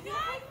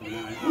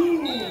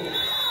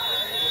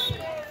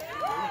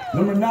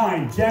 Number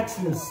 9,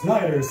 Jackson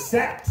Snyder,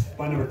 sacked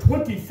by number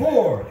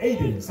 24,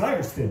 Aiden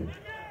Syverston.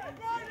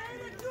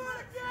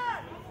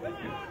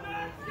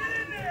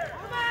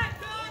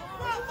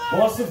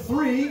 Loss of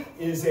 3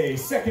 is a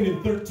 2nd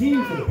and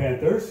 13 for the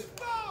Panthers.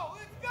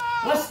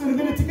 Less than a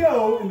minute to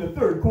go in the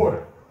 3rd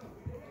quarter.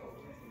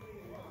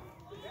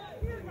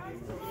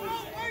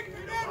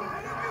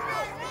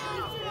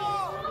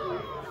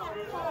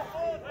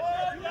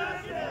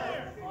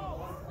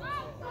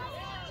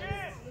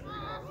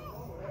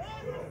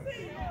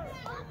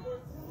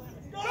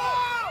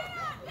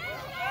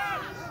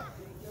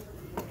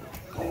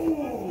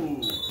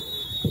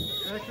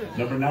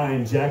 Number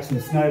 9,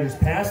 Jackson Snyder's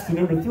pass to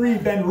number 3,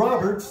 Ben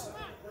Roberts,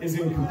 is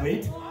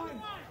incomplete.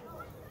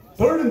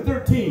 3rd and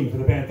 13 for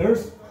the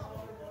Panthers.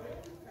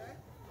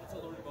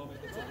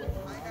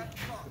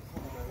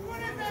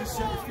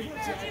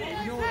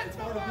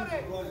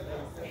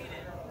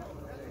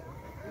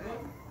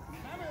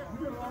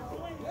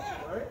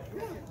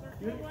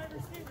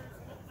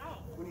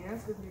 When he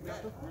asked if you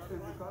got the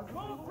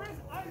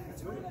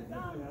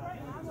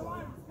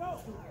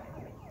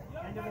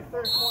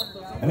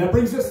And that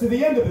brings us to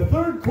the end of the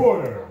 3rd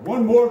quarter.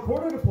 One more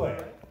quarter to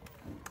play.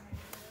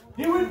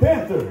 DeWitt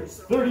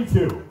Panthers,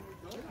 32.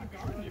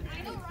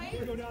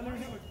 Go down there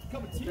and have a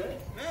cup of tea.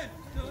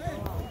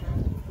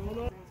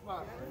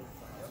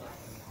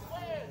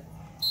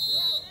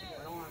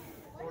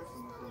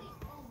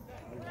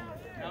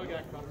 Now we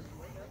got covered.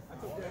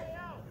 That's okay.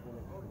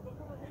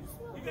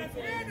 You got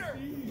standard.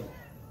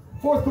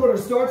 4th quarter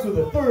starts with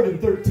a 3rd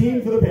and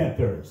 13 for the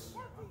Panthers.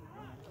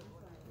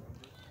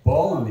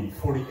 Ball on the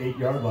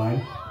 48-yard line.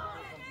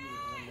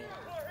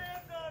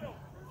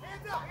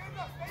 Hands up,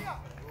 stay up.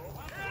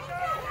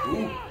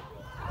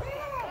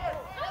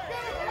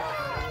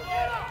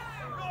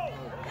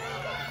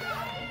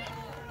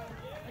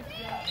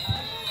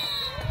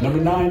 Number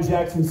 9,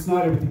 Jackson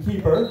Snyder with the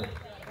keeper.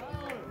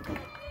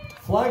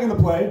 Flag in the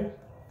play.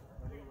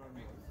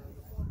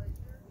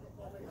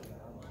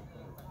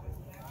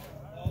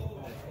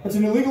 It's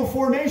an illegal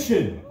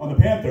formation on the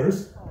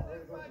Panthers.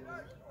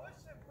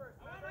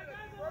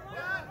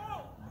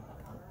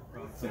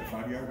 Is that a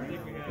 5-yard range?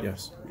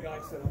 Yes.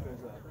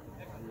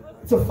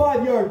 It's a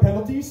 5-yard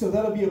penalty, so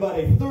that'll be about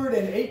a 3rd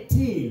and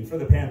 18 for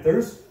the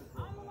Panthers.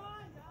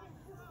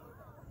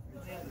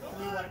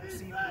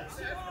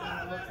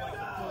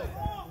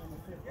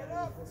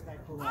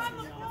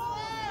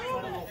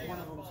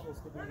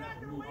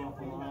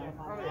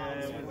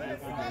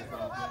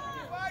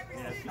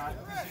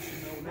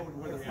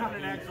 It's not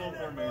an actual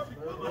formation.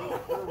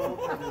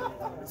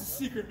 It's a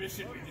secret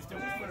mission. We just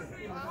don't learn.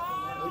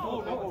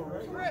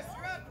 Chris,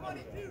 you're at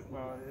 22.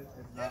 Well, it's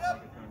Get not up.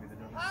 like it's going to be the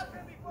difference. Hop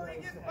him before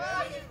he gets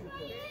by you.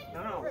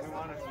 No, we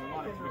want it so we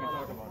can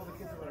talk about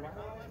it.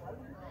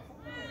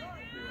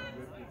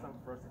 It's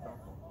something for us to talk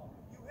about.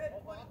 You hit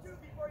 22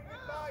 before he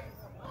gets by you.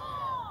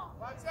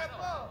 Watch that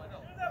ball.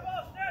 Get that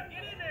ball, Steph.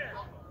 Get in there.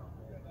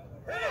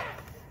 Hit it.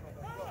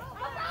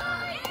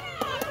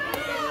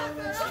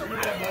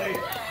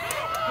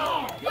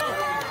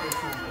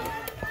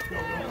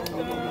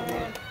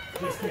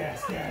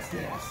 Gas.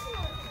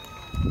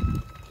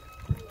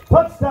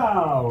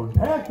 Touchdown,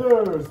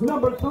 Panthers,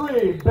 number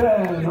 3,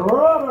 Ben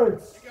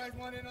Roberts. You guys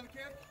want in on the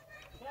camp?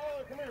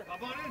 Come here.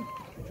 Hop on in.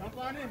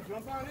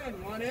 Jump on in.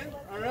 You want in?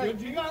 All right.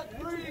 You got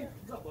 3.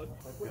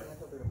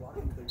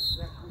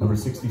 Number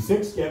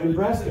 66, Gavin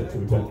Braska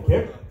to attempt the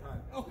kick.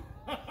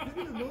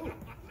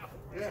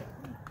 Yeah.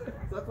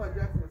 So that's why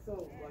Jackson was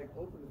so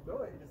open to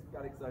throw it. He just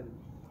got excited.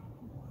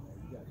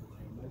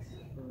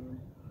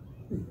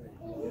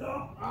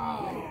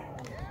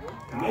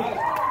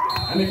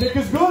 And the kick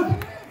is good.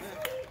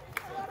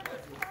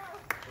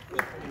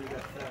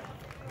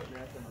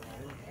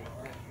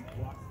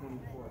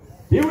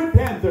 DeWitt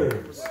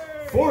Panthers,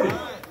 40.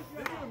 Come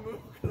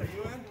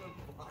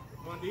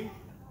on, D.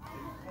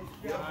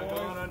 Go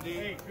on, D.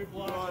 Good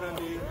block. Go on,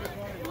 D.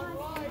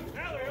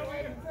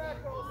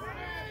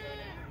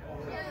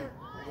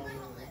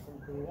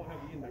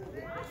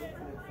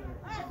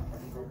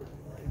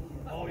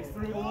 Oh, he's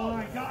through the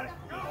line. Got it.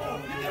 Go.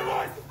 Get there,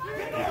 boys.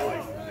 Get there,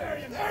 boys.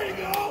 There you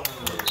go.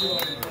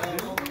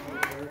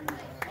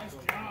 Nice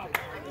job.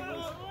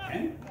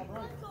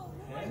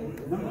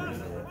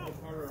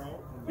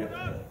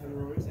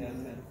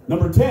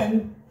 Number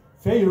 10,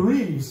 Faye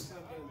Reeves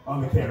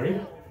on the carry.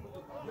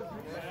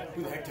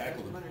 Who the heck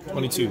tackled him?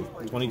 22.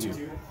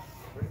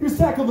 He was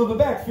tackled in the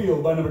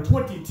backfield by number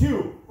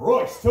 22,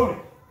 Royce Tony.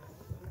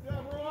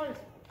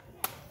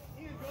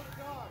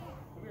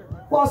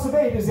 Loss of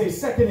 8 is a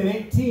 2nd and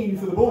 18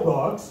 for the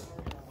Bulldogs.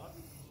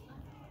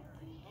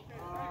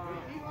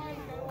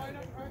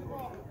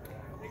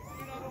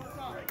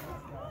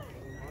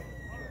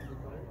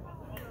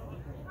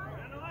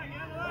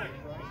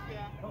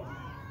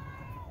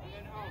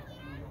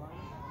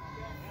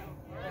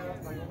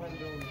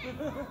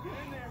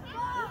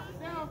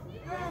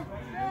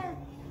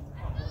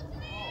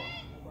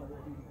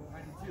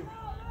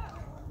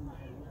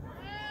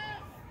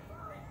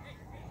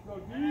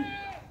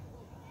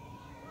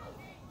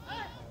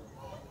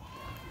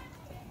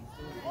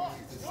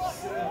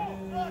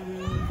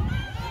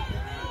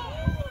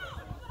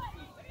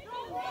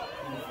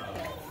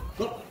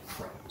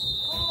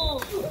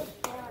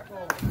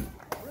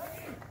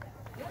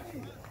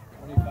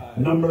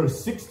 Number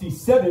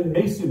 67,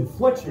 Mason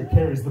Fletcher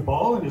carries the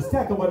ball and is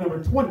tackled by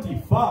number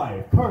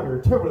 25,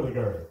 Carter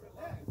Terwilliger.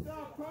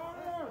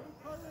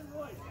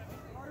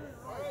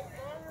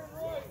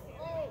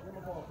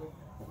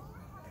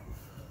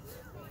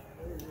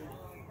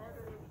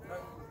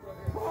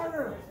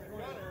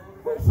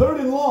 Third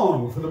and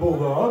long for the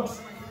Bulldogs.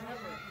 You're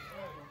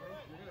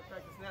going to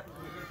practice snapping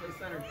when you're going to play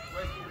center.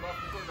 Right, off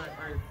the quarterback.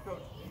 All right,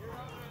 coach.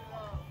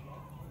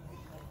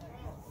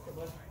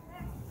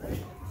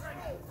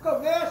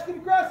 Go, Nash, get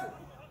aggressive.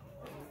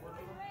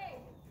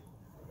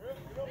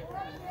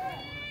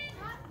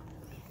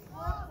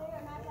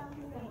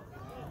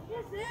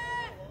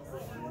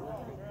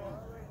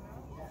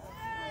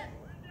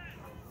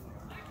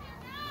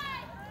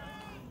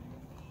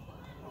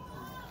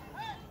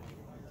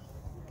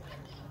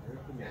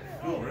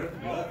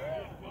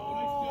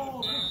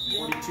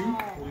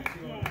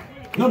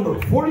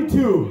 Number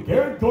 42,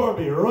 Garrett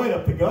Gorby, right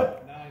up the gut.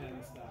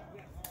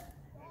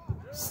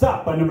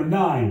 Stop by number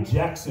 9,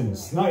 Jackson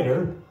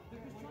Snyder.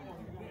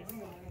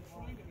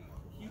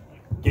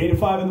 Gain of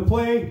 5 in the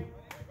play.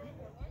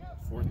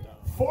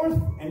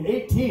 4th and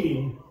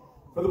 18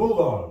 for the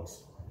Bulldogs.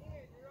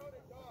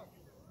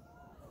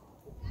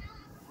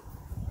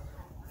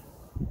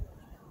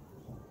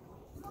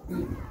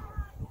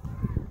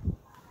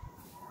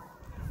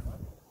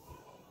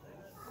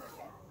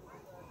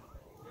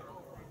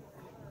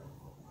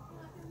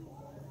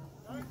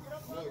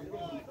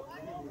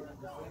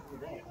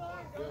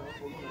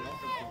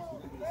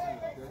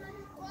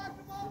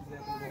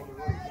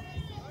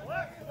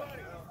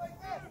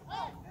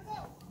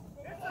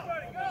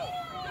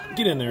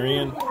 Get in there,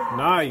 Ian.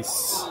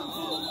 Nice.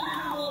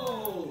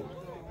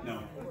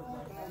 No.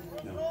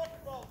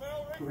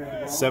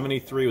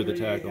 73 with the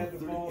tackle.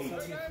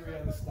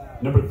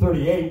 Number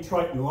 38,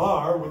 Triton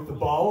Lar with the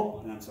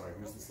ball. I'm sorry,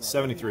 who's the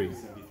 73.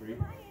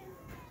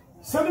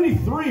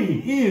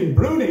 73, Ian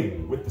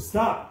Bruning with the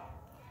stop.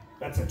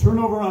 That's a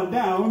turnover on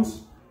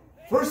downs.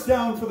 First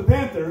down for the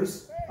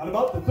Panthers on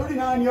about the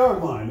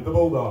 39-yard line of the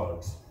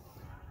Bulldogs.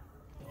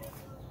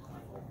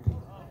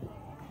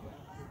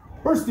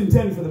 First and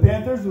 10 for the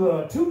Panthers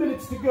with 2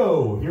 minutes to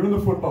go here in the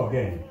football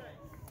game.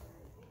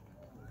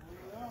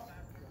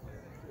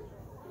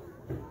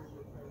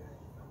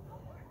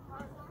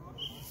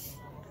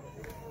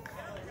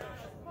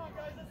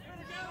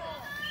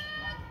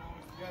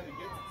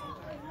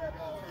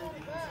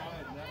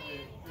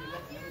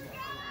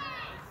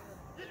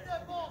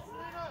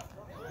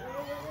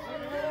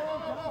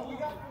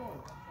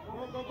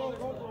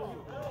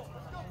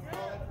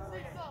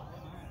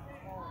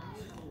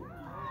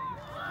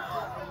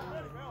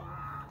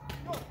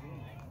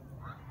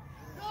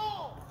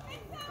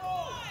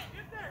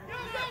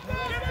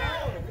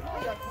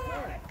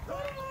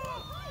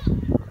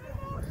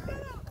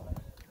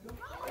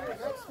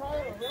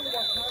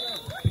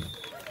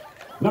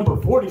 Number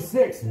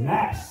 46,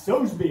 Nash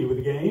Sosby with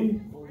the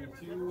game.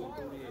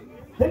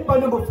 Hit by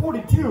number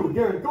 42,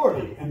 Garrett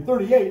Gordy, and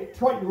 38,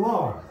 Triton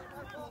Lar.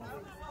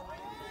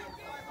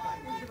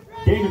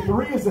 Gain of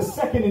 3 is a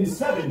 2nd and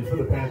 7 for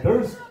the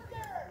Panthers.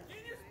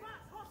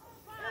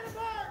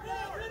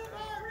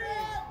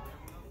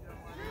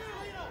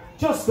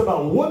 Just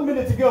about 1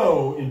 minute to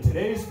go in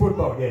today's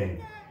football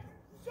game.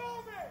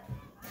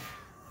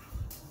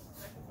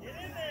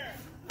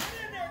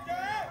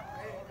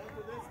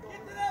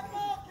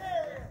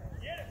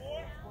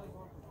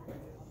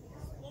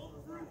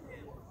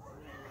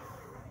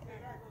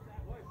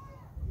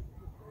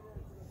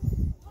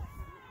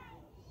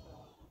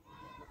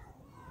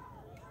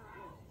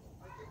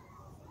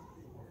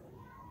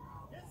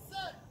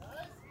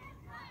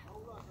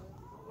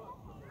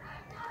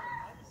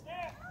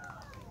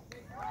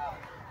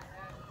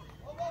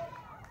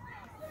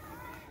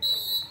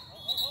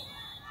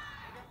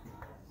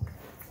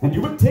 And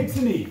Dewitt takes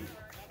a knee.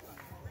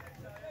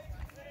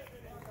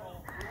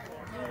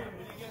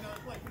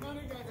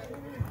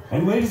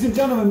 And ladies and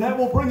gentlemen, that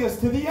will bring us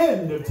to the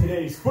end of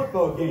today's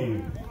football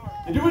game.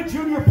 The Dewitt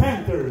Junior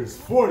Panthers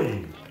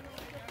 40,